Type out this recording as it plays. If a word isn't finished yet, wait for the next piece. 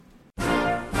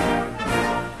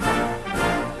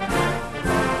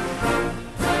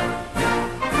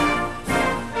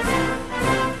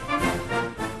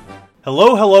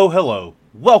Hello, hello, hello.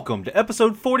 Welcome to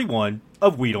episode 41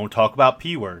 of We Don't Talk About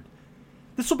P-Word.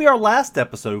 This will be our last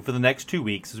episode for the next 2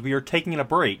 weeks as we are taking a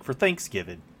break for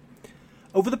Thanksgiving.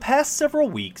 Over the past several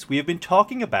weeks, we have been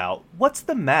talking about what's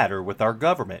the matter with our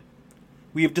government.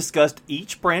 We have discussed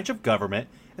each branch of government,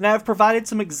 and I have provided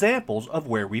some examples of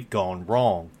where we've gone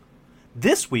wrong.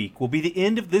 This week will be the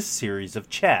end of this series of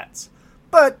chats,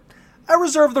 but I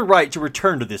reserve the right to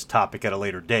return to this topic at a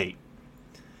later date.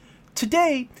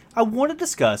 Today, I want to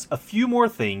discuss a few more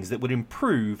things that would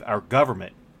improve our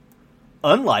government.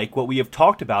 Unlike what we have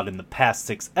talked about in the past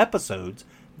 6 episodes,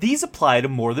 these apply to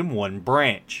more than one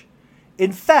branch.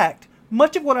 In fact,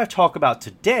 much of what I talk about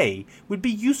today would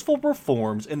be useful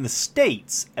reforms in the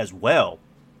states as well.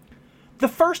 The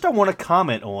first I want to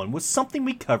comment on was something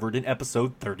we covered in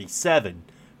episode 37,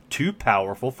 Too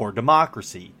Powerful for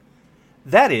Democracy.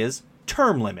 That is,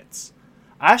 term limits.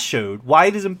 I showed why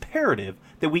it is imperative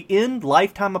that we end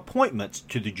lifetime appointments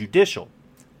to the judicial.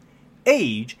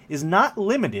 Age is not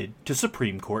limited to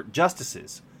Supreme Court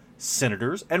justices.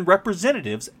 Senators and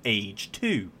representatives age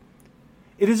too.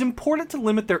 It is important to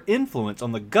limit their influence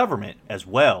on the government as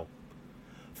well.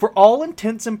 For all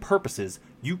intents and purposes,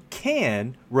 you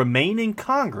can remain in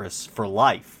Congress for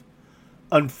life.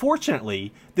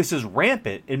 Unfortunately, this is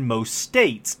rampant in most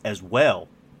states as well.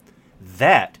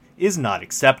 That is not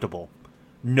acceptable.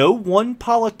 No one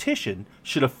politician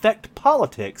should affect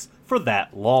politics for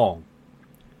that long.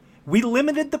 We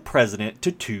limited the president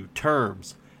to 2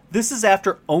 terms. This is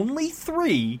after only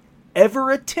 3 ever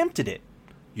attempted it: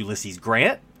 Ulysses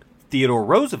Grant, Theodore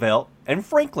Roosevelt, and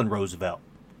Franklin Roosevelt.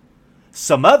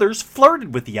 Some others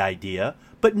flirted with the idea,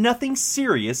 but nothing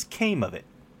serious came of it.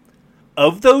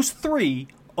 Of those 3,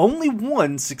 only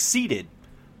 1 succeeded,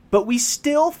 but we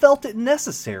still felt it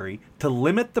necessary to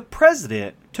limit the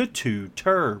president to 2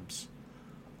 terms.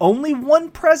 Only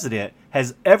 1 president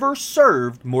has ever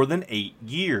served more than 8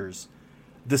 years.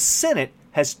 The Senate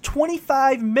has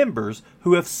 25 members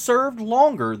who have served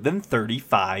longer than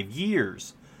 35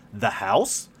 years. The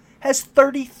House has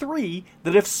 33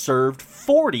 that have served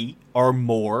 40 or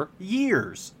more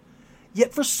years.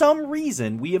 Yet for some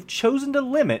reason we have chosen to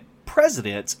limit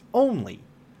presidents only.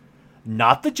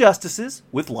 Not the justices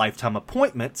with lifetime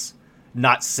appointments,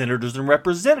 not senators and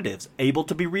representatives able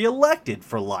to be reelected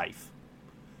for life.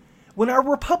 When our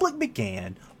republic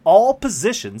began, all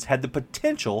positions had the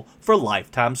potential for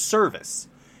lifetime service.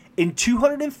 In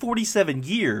 247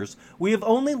 years, we have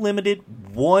only limited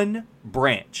 1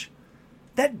 branch.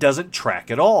 That doesn't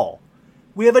track at all.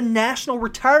 We have a national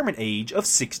retirement age of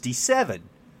 67.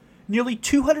 Nearly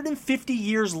 250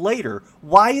 years later,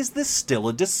 why is this still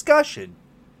a discussion?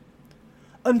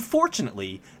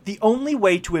 Unfortunately, the only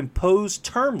way to impose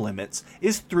term limits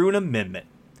is through an amendment.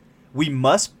 We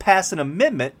must pass an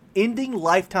amendment ending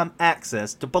lifetime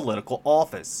access to political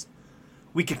office.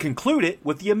 We can conclude it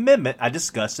with the amendment I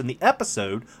discussed in the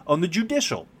episode on the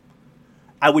judicial.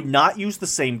 I would not use the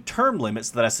same term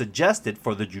limits that I suggested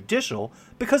for the judicial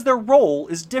because their role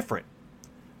is different.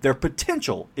 Their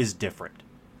potential is different.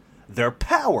 Their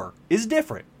power is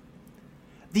different.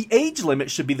 The age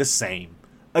limit should be the same.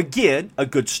 Again, a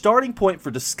good starting point for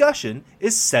discussion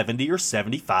is 70 or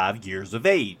 75 years of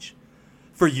age.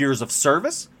 For years of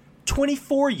service,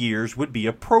 24 years would be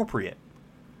appropriate.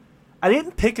 I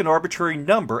didn't pick an arbitrary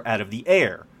number out of the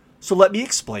air, so let me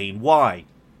explain why.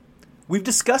 We've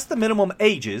discussed the minimum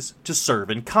ages to serve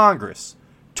in Congress,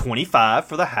 25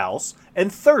 for the House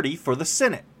and 30 for the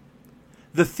Senate.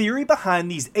 The theory behind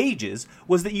these ages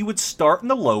was that you would start in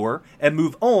the lower and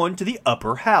move on to the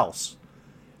upper house.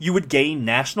 You would gain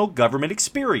national government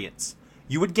experience.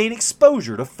 You would gain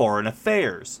exposure to foreign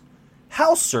affairs.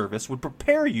 House service would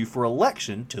prepare you for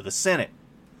election to the Senate.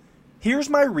 Here's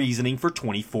my reasoning for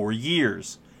 24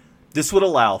 years. This would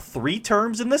allow 3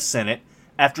 terms in the Senate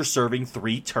after serving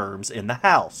 3 terms in the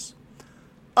House.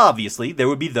 Obviously, there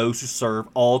would be those who serve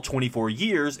all 24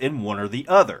 years in one or the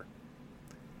other.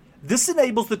 This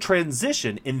enables the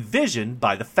transition envisioned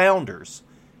by the founders.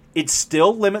 It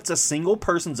still limits a single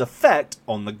person's effect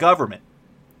on the government.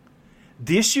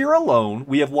 This year alone,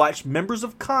 we have watched members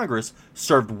of Congress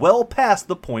served well past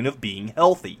the point of being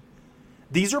healthy.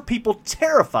 These are people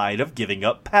terrified of giving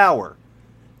up power.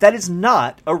 That is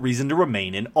not a reason to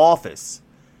remain in office.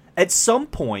 At some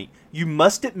point, you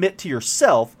must admit to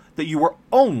yourself that you are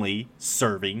only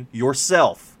serving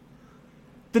yourself.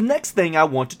 The next thing I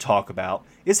want to talk about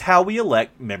is how we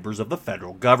elect members of the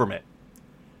federal government.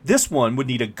 This one would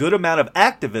need a good amount of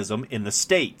activism in the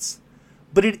states,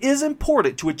 but it is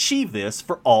important to achieve this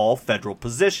for all federal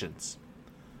positions.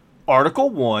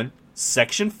 Article 1,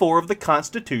 Section 4 of the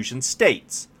Constitution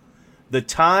states, "The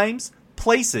times,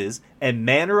 places, and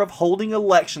manner of holding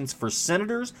elections for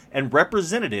senators and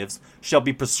representatives shall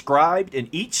be prescribed in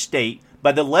each state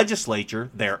by the legislature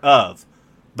thereof.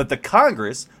 But the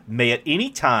Congress may at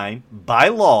any time, by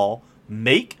law,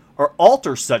 make or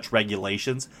alter such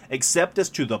regulations except as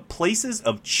to the places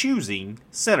of choosing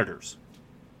senators.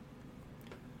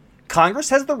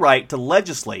 Congress has the right to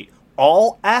legislate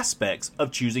all aspects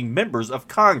of choosing members of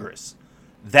Congress.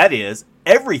 That is,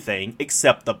 everything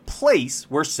except the place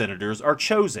where senators are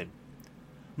chosen.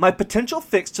 My potential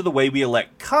fix to the way we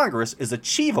elect Congress is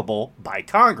achievable by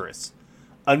Congress.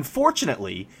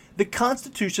 Unfortunately, the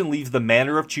Constitution leaves the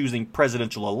manner of choosing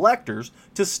presidential electors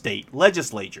to state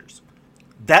legislatures.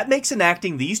 That makes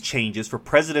enacting these changes for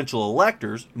presidential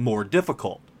electors more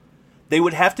difficult. They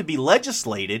would have to be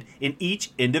legislated in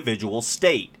each individual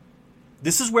state.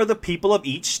 This is where the people of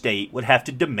each state would have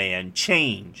to demand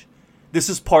change. This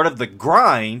is part of the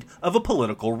grind of a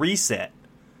political reset.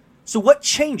 So what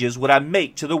changes would I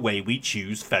make to the way we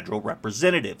choose federal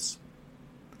representatives?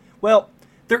 Well,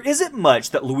 there isn't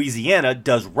much that Louisiana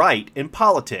does right in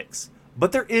politics,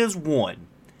 but there is one.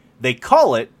 They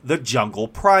call it the jungle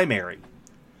primary,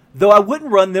 though I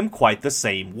wouldn't run them quite the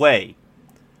same way.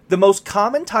 The most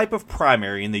common type of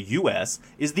primary in the U.S.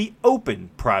 is the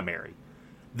open primary.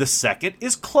 The second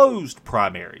is closed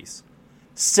primaries.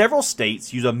 Several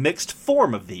states use a mixed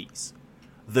form of these.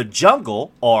 The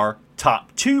jungle, or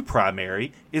top 2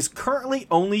 primary, is currently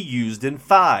only used in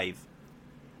 5.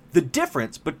 The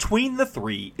difference between the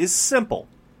 3 is simple.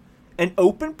 An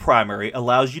open primary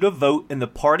allows you to vote in the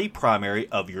party primary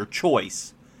of your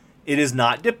choice. It is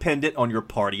not dependent on your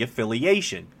party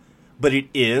affiliation, but it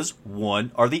is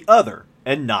one or the other,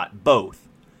 and not both.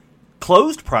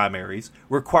 Closed primaries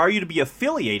require you to be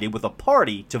affiliated with a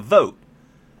party to vote.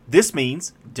 This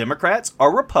means Democrats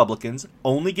or Republicans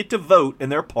only get to vote in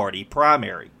their party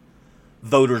primary.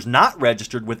 Voters not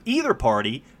registered with either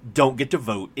party don't get to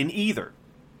vote in either.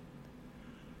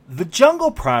 The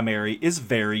jungle primary is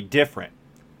very different.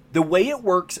 The way it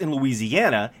works in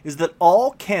Louisiana is that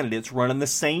all candidates run in the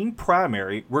same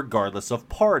primary regardless of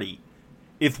party.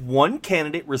 If one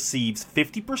candidate receives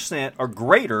 50% or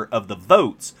greater of the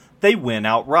votes, they win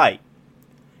outright.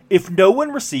 If no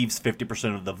one receives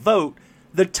 50% of the vote,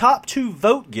 the top 2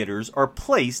 vote getters are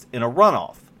placed in a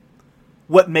runoff.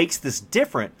 What makes this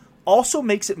different also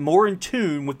makes it more in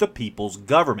tune with the people's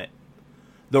government.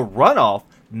 The runoff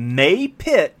may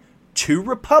pit 2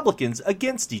 Republicans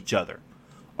against each other,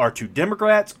 or 2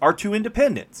 Democrats, or 2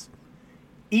 independents.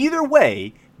 Either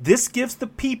way, this gives the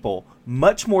people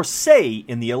much more say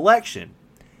in the election.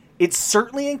 It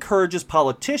certainly encourages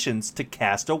politicians to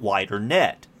cast a wider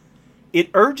net. It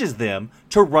urges them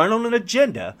to run on an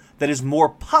agenda that is more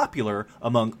popular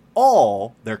among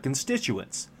all their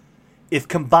constituents. If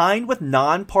combined with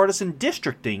nonpartisan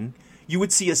districting, you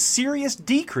would see a serious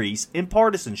decrease in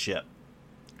partisanship.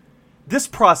 This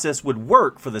process would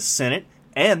work for the Senate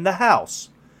and the House.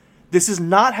 This is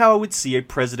not how I would see a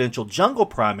presidential jungle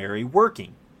primary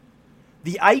working.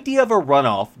 The idea of a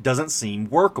runoff doesn't seem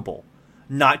workable,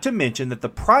 not to mention that the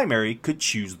primary could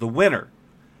choose the winner.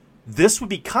 This would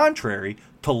be contrary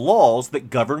to laws that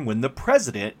govern when the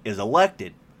president is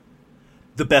elected.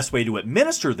 The best way to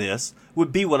administer this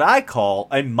would be what I call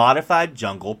a modified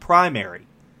jungle primary.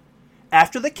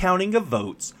 After the counting of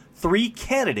votes, 3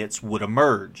 candidates would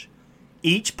emerge.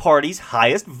 Each party's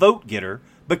highest vote getter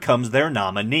becomes their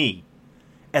nominee.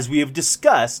 As we have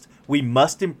discussed, we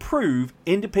must improve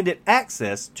independent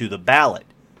access to the ballot.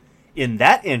 In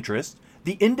that interest,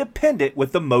 the independent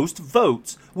with the most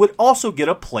votes would also get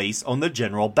a place on the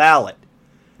general ballot.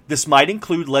 This might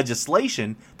include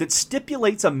legislation that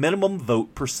stipulates a minimum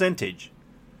vote percentage.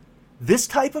 This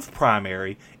type of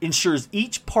primary ensures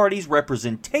each party's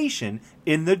representation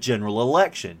in the general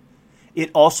election.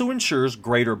 It also ensures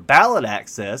greater ballot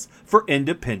access for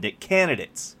independent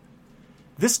candidates.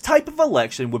 This type of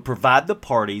election would provide the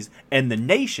parties and the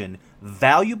nation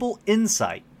valuable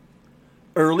insight.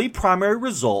 Early primary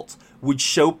results would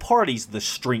show parties the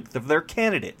strength of their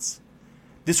candidates.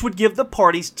 This would give the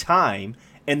parties time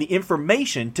and the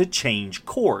information to change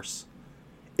course.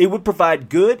 It would provide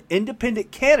good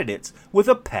independent candidates with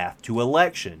a path to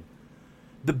election.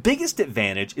 The biggest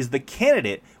advantage is the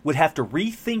candidate would have to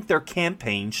rethink their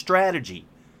campaign strategy.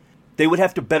 They would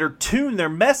have to better tune their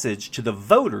message to the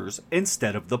voters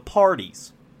instead of the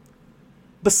parties.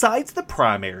 Besides the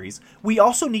primaries, we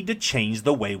also need to change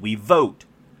the way we vote.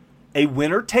 A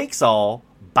winner-takes-all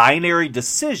binary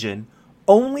decision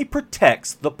only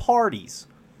protects the parties.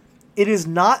 It is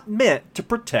not meant to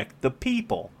protect the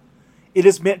people. It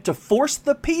is meant to force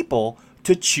the people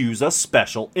to choose a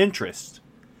special interest.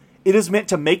 It is meant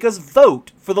to make us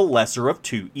vote for the lesser of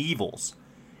two evils.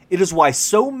 It is why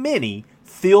so many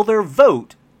feel their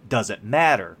vote doesn't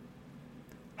matter.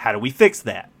 How do we fix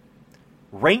that?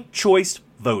 Ranked choice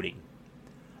voting.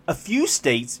 A few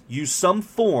states use some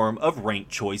form of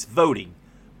ranked choice voting,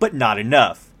 but not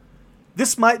enough.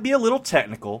 This might be a little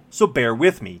technical, so bear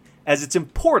with me, as it's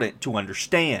important to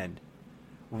understand.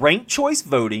 Ranked choice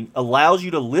voting allows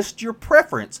you to list your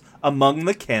preference among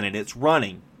the candidates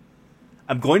running.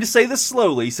 I'm going to say this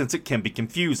slowly since it can be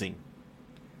confusing.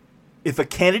 If a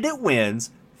candidate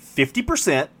wins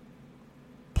 50%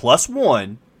 plus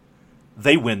 1,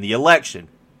 they win the election.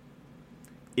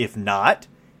 If not,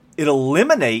 it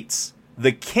eliminates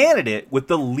the candidate with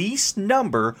the least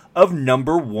number of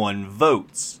number 1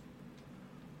 votes.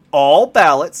 All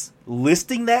ballots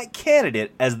listing that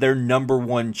candidate as their number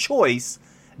 1 choice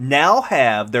now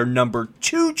have their number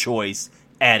 2 choice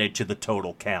added to the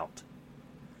total count.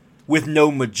 With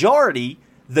no majority,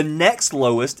 the next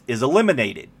lowest is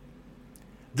eliminated.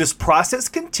 This process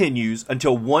continues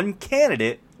until one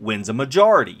candidate wins a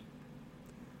majority.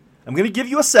 I'm going to give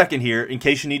you a second here in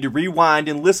case you need to rewind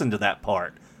and listen to that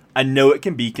part. I know it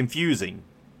can be confusing.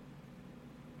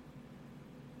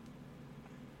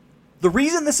 The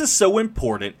reason this is so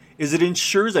important is it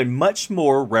ensures a much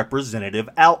more representative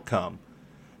outcome.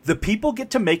 The people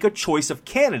get to make a choice of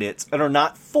candidates and are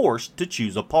not forced to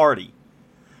choose a party.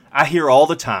 I hear all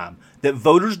the time that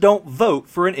voters don't vote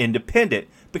for an independent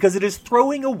because it is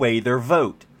throwing away their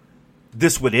vote.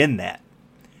 This would end that.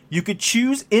 You could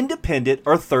choose independent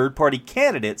or third-party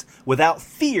candidates without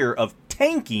fear of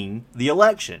tanking the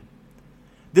election.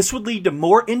 This would lead to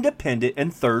more independent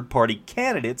and third-party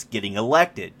candidates getting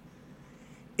elected.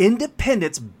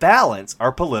 Independents balance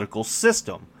our political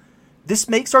system. This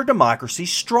makes our democracy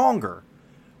stronger.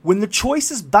 When the choice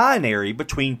is binary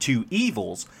between two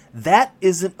evils, that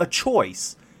isn't a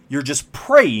choice. You're just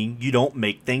praying you don't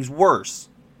make things worse.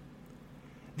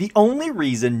 The only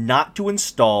reason not to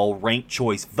install ranked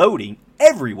choice voting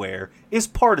everywhere is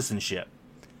partisanship.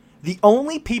 The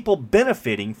only people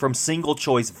benefiting from single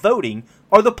choice voting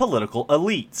are the political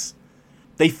elites.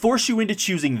 They force you into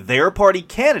choosing their party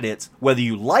candidates whether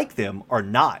you like them or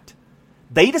not.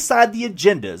 They decide the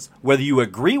agendas whether you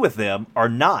agree with them or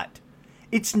not.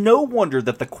 It's no wonder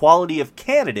that the quality of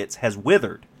candidates has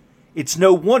withered. It's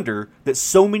no wonder that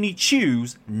so many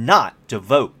choose not to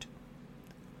vote.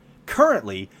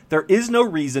 Currently, there is no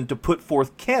reason to put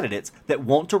forth candidates that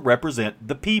want to represent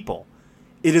the people.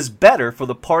 It is better for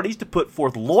the parties to put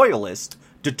forth loyalists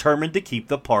determined to keep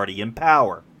the party in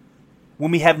power.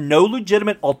 When we have no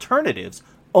legitimate alternatives,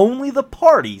 only the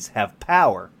parties have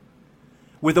power.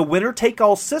 With a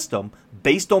winner-take-all system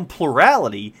based on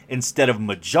plurality instead of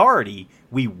majority,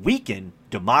 we weaken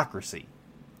democracy.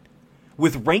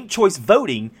 With ranked choice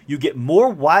voting, you get more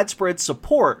widespread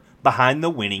support behind the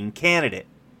winning candidate.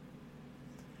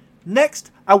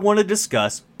 Next, I want to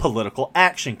discuss political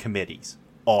action committees,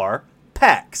 or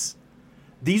PACs.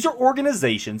 These are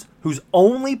organizations whose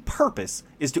only purpose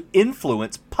is to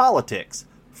influence politics,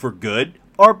 for good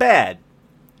or bad.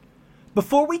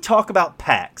 Before we talk about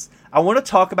PACs, I want to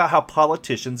talk about how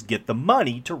politicians get the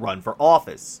money to run for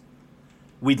office.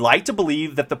 We'd like to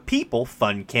believe that the people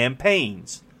fund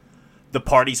campaigns. The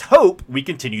parties hope we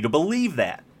continue to believe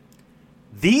that.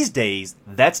 These days,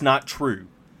 that's not true.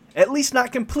 At least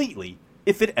not completely,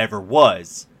 if it ever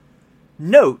was.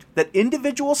 Note that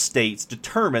individual states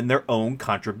determine their own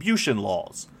contribution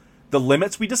laws. The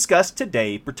limits we discussed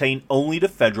today pertain only to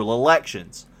federal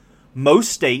elections.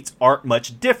 Most states aren't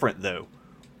much different, though.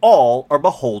 All are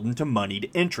beholden to moneyed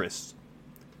interests.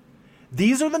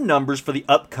 These are the numbers for the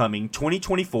upcoming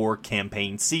 2024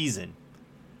 campaign season.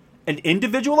 An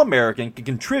individual American can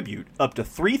contribute up to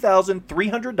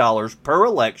 $3,300 per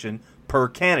election per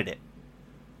candidate.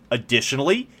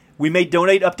 Additionally, we may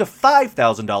donate up to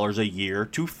 $5,000 a year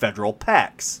to federal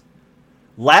PACs.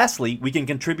 Lastly, we can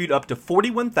contribute up to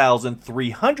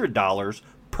 $41,300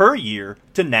 per year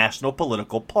to national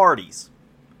political parties.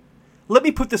 Let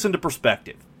me put this into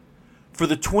perspective. For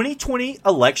the 2020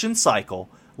 election cycle,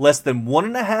 less than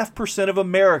 1.5% of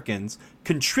Americans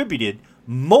contributed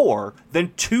more than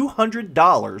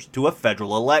 $200 to a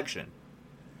federal election.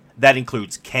 That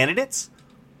includes candidates,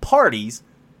 parties,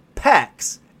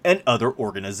 PACs, and other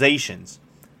organizations.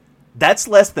 That's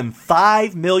less than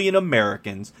 5 million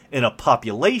Americans in a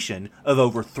population of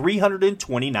over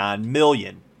 329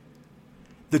 million.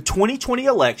 The 2020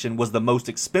 election was the most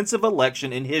expensive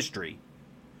election in history.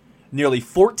 Nearly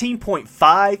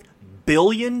 $14.5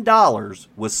 billion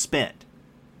was spent.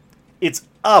 It's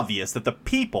obvious that the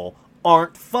people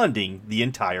aren't funding the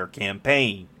entire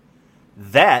campaign.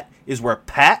 That is where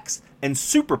PACs and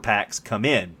super PACs come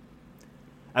in.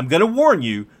 I'm going to warn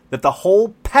you that the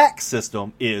whole PAC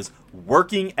system is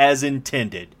working as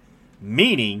intended,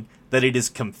 meaning that it is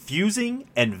confusing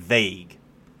and vague.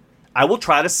 I will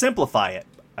try to simplify it.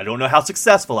 I don't know how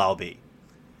successful I'll be.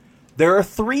 There are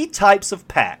 3 types of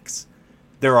PACs.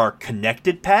 There are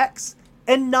connected PACs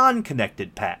and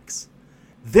non-connected PACs.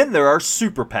 Then there are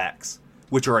super PACs,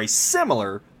 which are a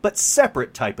similar but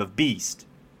separate type of beast.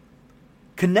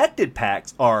 Connected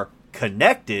PACs are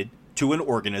connected to an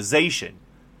organization.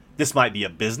 This might be a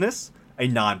business, a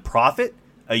nonprofit,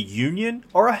 a union,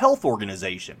 or a health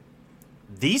organization.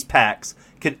 These PACs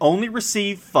can only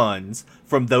receive funds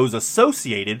from those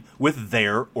associated with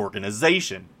their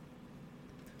organization.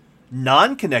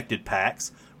 Non-connected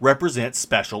PACs represent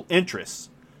special interests.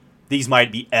 These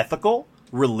might be ethical,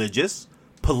 religious,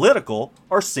 political,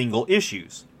 or single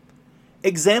issues.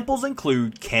 Examples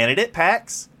include candidate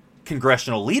PACs,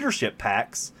 congressional leadership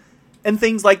PACs, and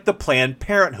things like the Planned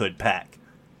Parenthood PAC.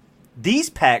 These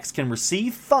PACs can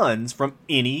receive funds from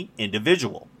any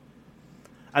individual.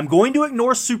 I'm going to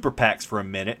ignore super PACs for a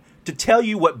minute to tell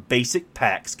you what basic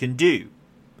PACs can do.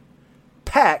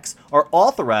 PACs are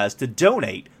authorized to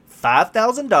donate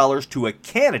 $5,000 to a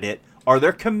candidate or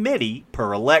their committee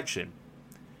per election.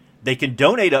 They can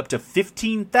donate up to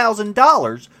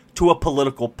 $15,000 to a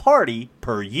political party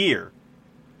per year.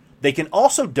 They can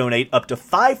also donate up to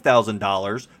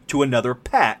 $5,000 to another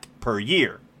PAC per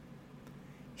year.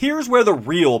 Here's where the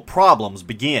real problems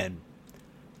begin.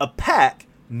 A PAC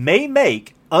may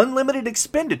make unlimited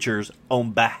expenditures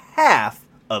on behalf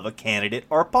of a candidate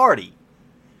or party.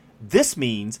 This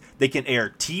means they can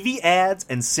air TV ads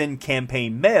and send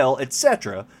campaign mail,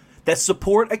 etc., that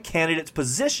support a candidate's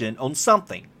position on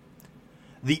something.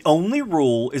 The only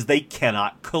rule is they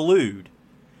cannot collude.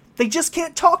 They just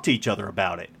can't talk to each other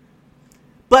about it.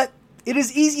 But it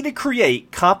is easy to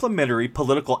create complimentary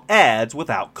political ads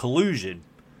without collusion.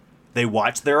 They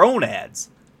watch their own ads.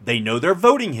 They know their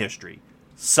voting history.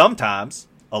 Sometimes,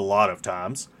 a lot of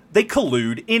times, they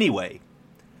collude anyway.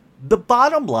 The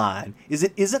bottom line is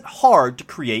it isn't hard to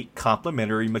create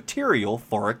complimentary material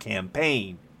for a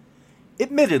campaign.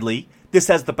 Admittedly, this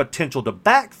has the potential to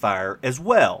backfire as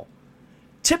well.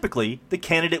 Typically, the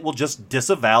candidate will just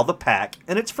disavow the PAC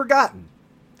and it's forgotten.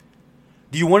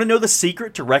 Do you want to know the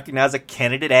secret to recognize a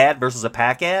candidate ad versus a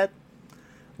PAC ad?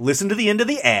 Listen to the end of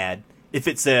the ad. If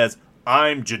it says,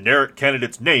 "I'm generic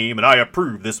candidate's name and I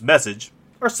approve this message,"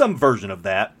 or some version of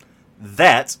that,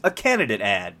 that's a candidate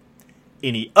ad.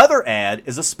 Any other ad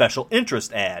is a special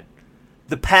interest ad.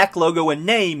 The PAC logo and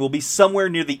name will be somewhere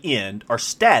near the end or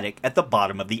static at the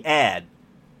bottom of the ad.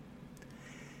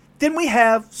 Then we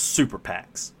have super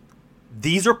PACs.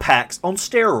 These are PACs on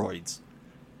steroids.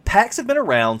 PACs have been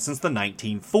around since the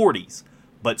 1940s,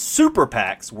 but super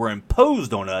PACs were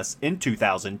imposed on us in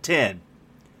 2010.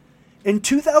 In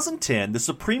 2010, the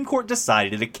Supreme Court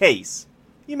decided a case.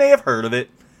 You may have heard of it.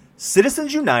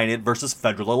 Citizens United versus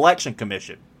Federal Election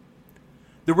Commission.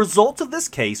 The results of this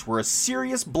case were a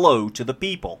serious blow to the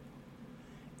people.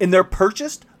 In their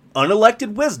purchased,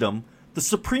 unelected wisdom, the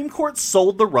Supreme Court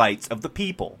sold the rights of the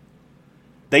people.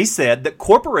 They said that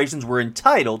corporations were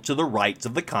entitled to the rights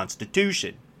of the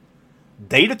Constitution.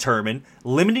 They determined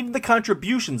limiting the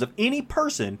contributions of any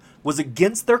person was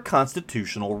against their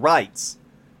constitutional rights.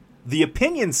 The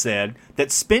opinion said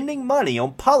that spending money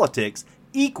on politics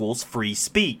equals free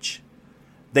speech.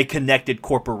 They connected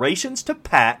corporations to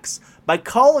PACs by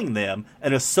calling them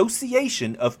an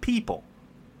association of people.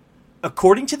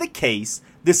 According to the case,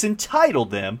 this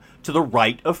entitled them to the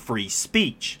right of free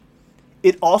speech.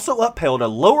 It also upheld a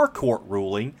lower court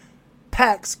ruling: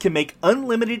 PACs can make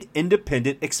unlimited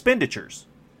independent expenditures.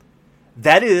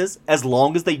 That is, as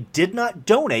long as they did not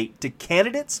donate to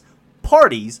candidates,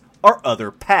 parties, or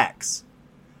other PACs.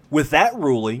 With that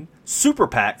ruling, super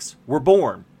PACs were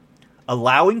born,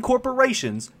 allowing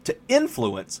corporations to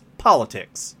influence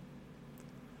politics.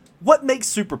 What makes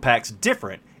super PACs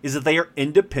different is that they are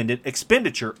independent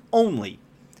expenditure only.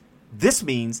 This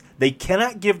means they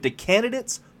cannot give to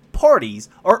candidates, parties,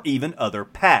 or even other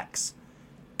PACs.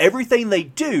 Everything they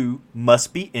do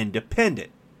must be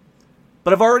independent.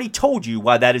 But I've already told you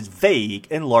why that is vague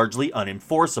and largely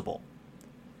unenforceable.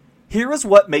 Here is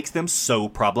what makes them so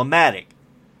problematic.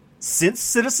 Since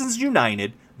Citizens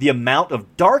United, the amount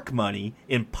of dark money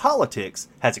in politics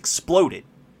has exploded.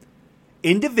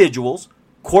 Individuals,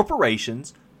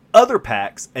 corporations, other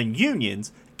PACs, and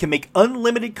unions can make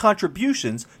unlimited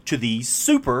contributions to these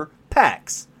super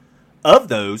PACs. Of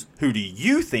those, who do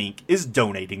you think is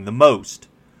donating the most?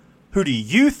 Who do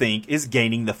you think is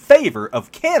gaining the favor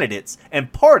of candidates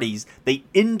and parties they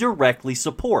indirectly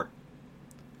support?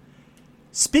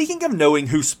 Speaking of knowing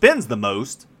who spends the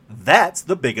most, that's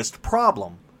the biggest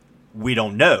problem. We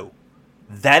don't know.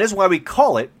 That is why we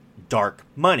call it dark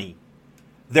money.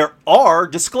 There are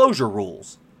disclosure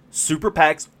rules. Super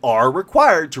PACs are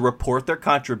required to report their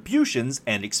contributions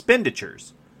and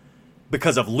expenditures.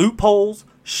 Because of loopholes,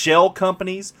 shell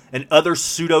companies, and other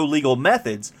pseudo-legal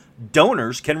methods,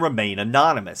 donors can remain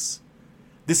anonymous.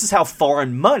 This is how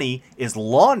foreign money is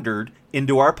laundered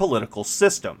into our political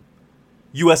system.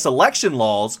 U.S. election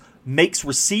laws makes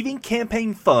receiving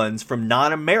campaign funds from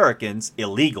non-Americans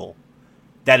illegal.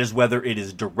 That is whether it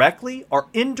is directly or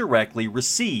indirectly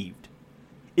received.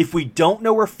 If we don't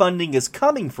know where funding is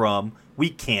coming from, we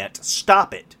can't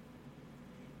stop it.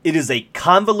 It is a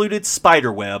convoluted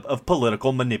spiderweb of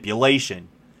political manipulation.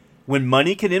 When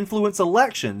money can influence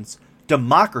elections,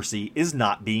 democracy is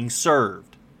not being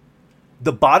served.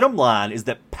 The bottom line is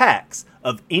that PACs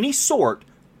of any sort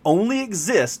only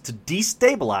exist to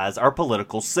destabilize our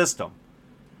political system.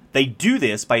 They do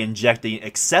this by injecting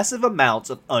excessive amounts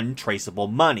of untraceable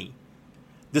money.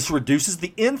 This reduces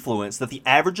the influence that the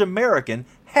average American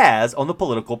has on the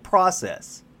political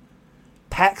process.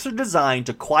 PACs are designed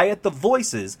to quiet the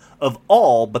voices of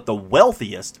all but the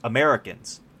wealthiest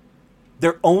Americans.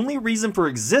 Their only reason for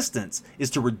existence is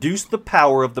to reduce the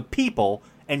power of the people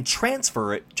and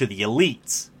transfer it to the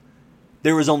elites.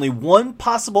 There is only one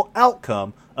possible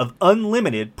outcome of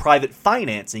unlimited private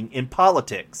financing in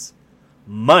politics.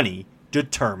 Money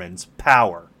determines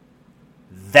power.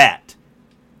 That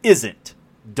isn't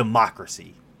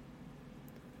democracy.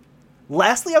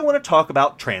 Lastly, I want to talk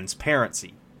about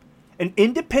transparency. An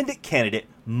independent candidate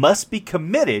must be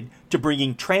committed to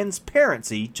bringing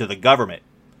transparency to the government.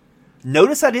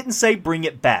 Notice I didn't say bring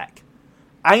it back.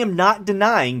 I am not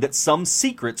denying that some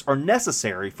secrets are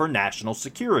necessary for national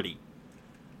security.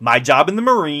 My job in the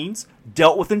Marines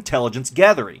dealt with intelligence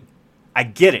gathering. I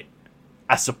get it.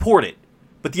 I support it.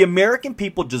 But the American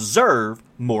people deserve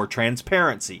more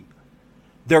transparency.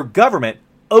 Their government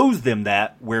owes them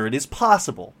that where it is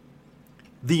possible.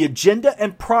 The agenda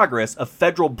and progress of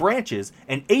federal branches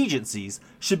and agencies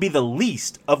should be the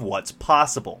least of what's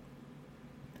possible.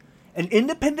 An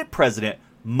independent president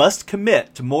must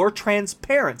commit to more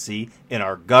transparency in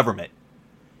our government.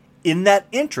 In that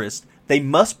interest, they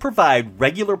must provide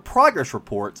regular progress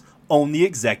reports on the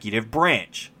executive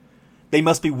branch. They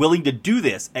must be willing to do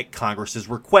this at Congress's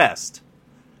request.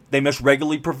 They must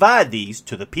regularly provide these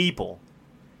to the people.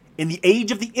 In the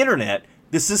age of the internet,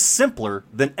 this is simpler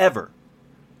than ever.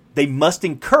 They must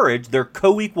encourage their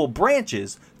co-equal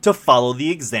branches to follow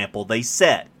the example they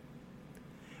set.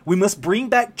 We must bring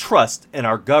back trust in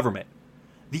our government.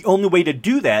 The only way to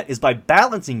do that is by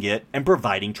balancing it and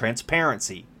providing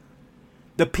transparency.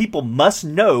 The people must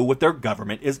know what their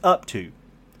government is up to.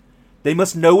 They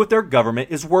must know what their government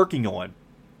is working on.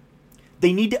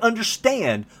 They need to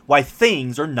understand why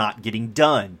things are not getting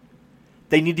done.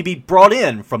 They need to be brought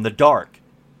in from the dark.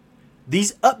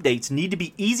 These updates need to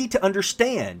be easy to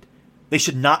understand. They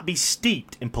should not be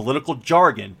steeped in political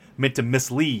jargon meant to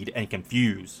mislead and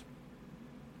confuse.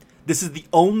 This is the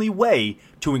only way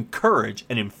to encourage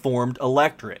an informed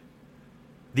electorate.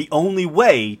 The only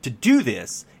way to do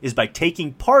this is by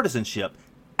taking partisanship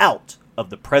out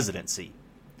of the presidency.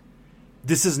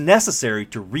 This is necessary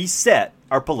to reset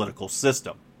our political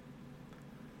system.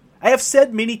 I have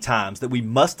said many times that we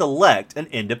must elect an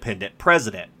independent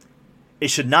president. It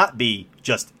should not be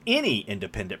just any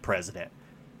independent president.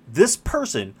 This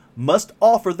person must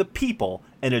offer the people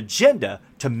an agenda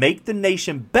to make the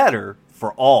nation better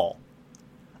for all.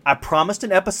 I promised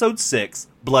in episode 6,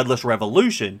 Bloodless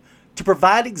Revolution, to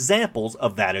provide examples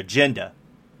of that agenda.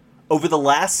 Over the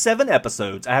last 7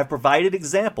 episodes, I have provided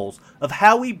examples of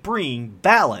how we bring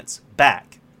balance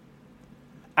back.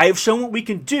 I have shown what we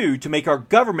can do to make our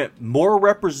government more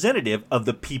representative of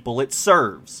the people it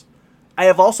serves. I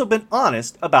have also been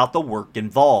honest about the work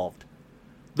involved.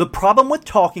 The problem with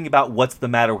talking about what's the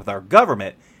matter with our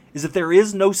government is that there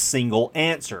is no single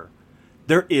answer.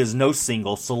 There is no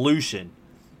single solution.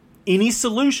 Any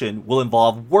solution will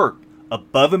involve work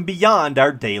above and beyond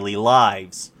our daily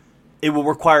lives. It will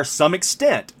require some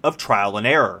extent of trial and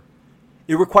error.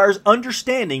 It requires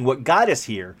understanding what got us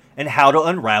here and how to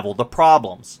unravel the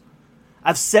problems.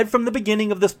 I've said from the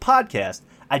beginning of this podcast,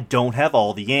 I don't have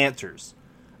all the answers.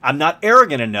 I'm not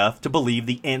arrogant enough to believe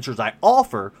the answers I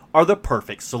offer are the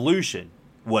perfect solution,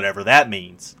 whatever that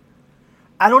means.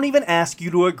 I don't even ask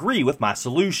you to agree with my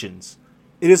solutions.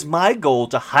 It is my goal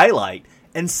to highlight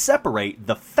and separate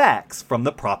the facts from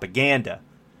the propaganda.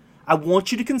 I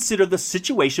want you to consider the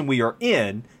situation we are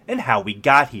in and how we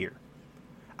got here.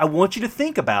 I want you to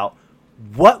think about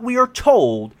what we are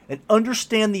told and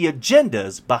understand the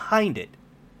agendas behind it.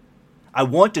 I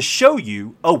want to show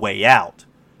you a way out,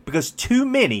 because too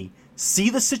many see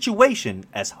the situation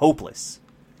as hopeless.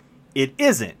 It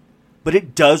isn't, but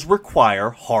it does require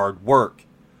hard work.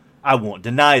 I won't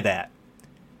deny that.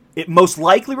 It most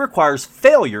likely requires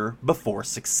failure before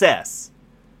success.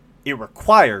 It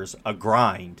requires a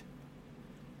grind.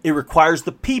 It requires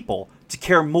the people to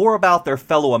care more about their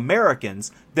fellow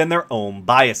Americans than their own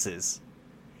biases.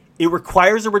 It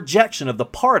requires a rejection of the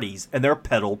parties and their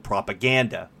peddled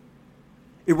propaganda.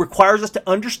 It requires us to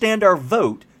understand our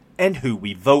vote and who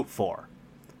we vote for.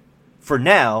 For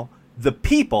now, the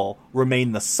people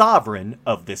remain the sovereign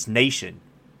of this nation.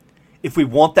 If we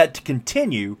want that to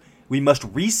continue, we must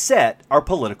reset our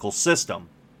political system.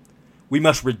 We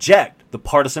must reject the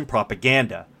partisan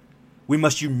propaganda. We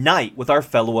must unite with our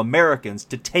fellow Americans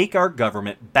to take our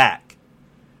government back.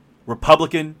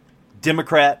 Republican,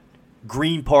 Democrat,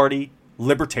 Green Party,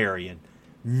 Libertarian.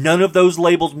 None of those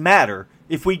labels matter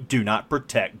if we do not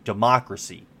protect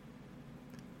democracy.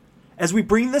 As we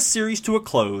bring this series to a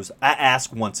close, I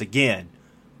ask once again,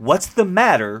 what's the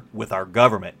matter with our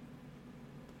government?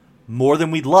 More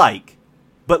than we'd like,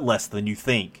 but less than you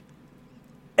think.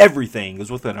 Everything is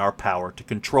within our power to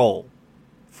control,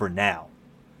 for now.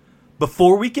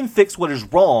 Before we can fix what is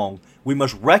wrong, we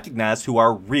must recognize who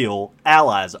our real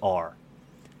allies are.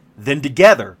 Then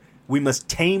together, we must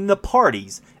tame the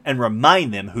parties and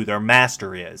remind them who their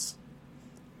master is.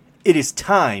 It is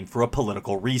time for a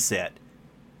political reset.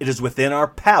 It is within our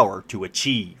power to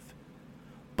achieve.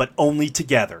 But only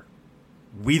together.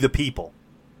 We the people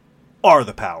are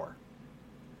the power.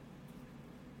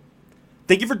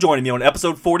 Thank you for joining me on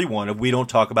episode 41 of We Don't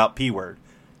Talk About P-Word.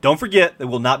 Don't forget that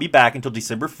we'll not be back until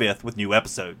December 5th with new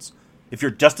episodes. If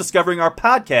you're just discovering our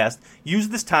podcast, use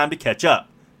this time to catch up.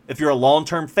 If you're a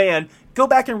long-term fan, go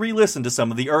back and re-listen to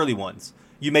some of the early ones.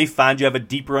 You may find you have a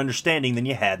deeper understanding than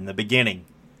you had in the beginning.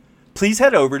 Please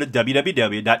head over to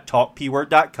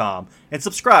www.talkpword.com and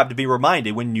subscribe to be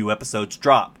reminded when new episodes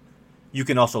drop. You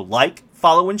can also like,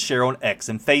 follow, and share on X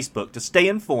and Facebook to stay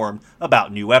informed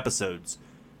about new episodes.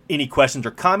 Any questions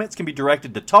or comments can be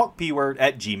directed to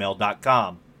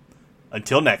talkpword@gmail.com.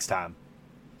 Until next time,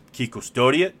 qui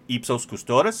custodia ipsos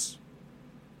custodes,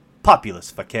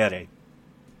 populus facere.